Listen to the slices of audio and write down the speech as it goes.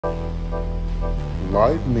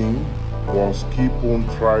Lightning was keep on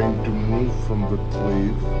trying to move from the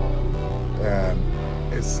cliff and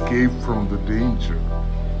escape from the danger,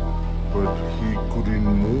 but he couldn't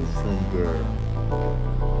move from there.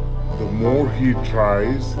 The more he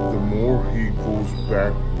tries, the more he goes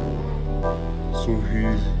back. So he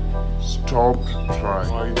stopped trying.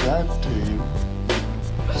 By that time,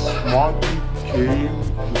 Smarty came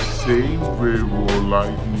the same way where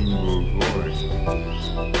Lightning was going.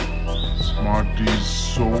 Smarty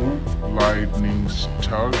saw Lightning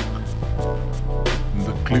stuck in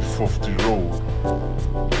the cliff of the road.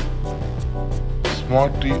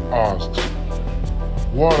 Smarty asked,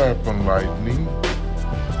 "What happened, Lightning?"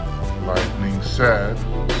 Lightning said,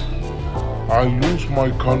 "I lose my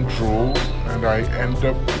control and I end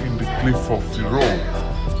up in the cliff of the road."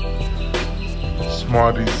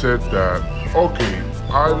 Smarty said that, "Okay,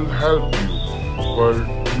 I will help you, but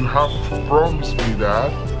you have to promise me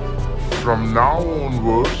that from now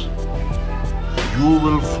onwards you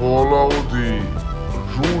will follow the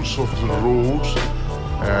rules of the roads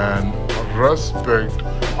and respect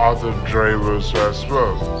other drivers as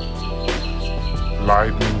well."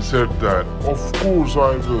 Lightning said that, "Of course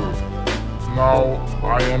I will. Now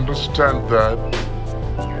I understand that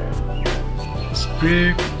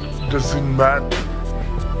speed doesn't matter.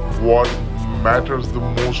 What matters the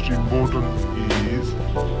most important is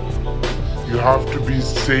you have to be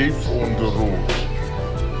safe on the road.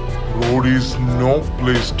 Road is no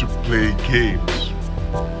place to play games."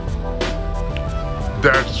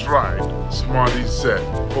 "That's right," Smarty said.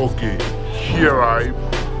 "Okay, here I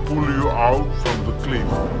pull you out from the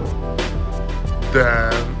cliff."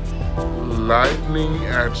 Then Lightning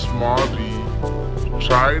and Smarty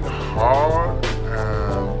tried hard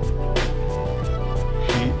and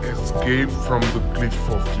he escaped from the cliff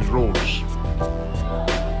of the roads.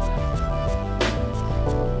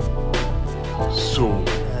 So,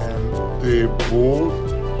 they both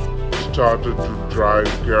started to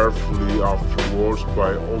drive carefully afterwards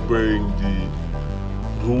by obeying the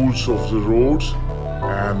rules of the roads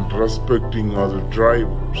and respecting other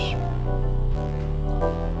drivers.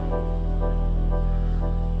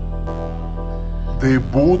 They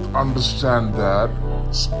both understand that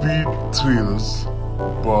speed thrills,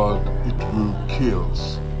 but it will kill.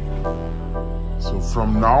 So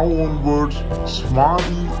from now onwards,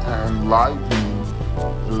 Smarty and Lightning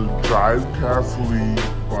will drive carefully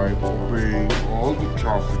by obeying all the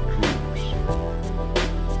traffic rules.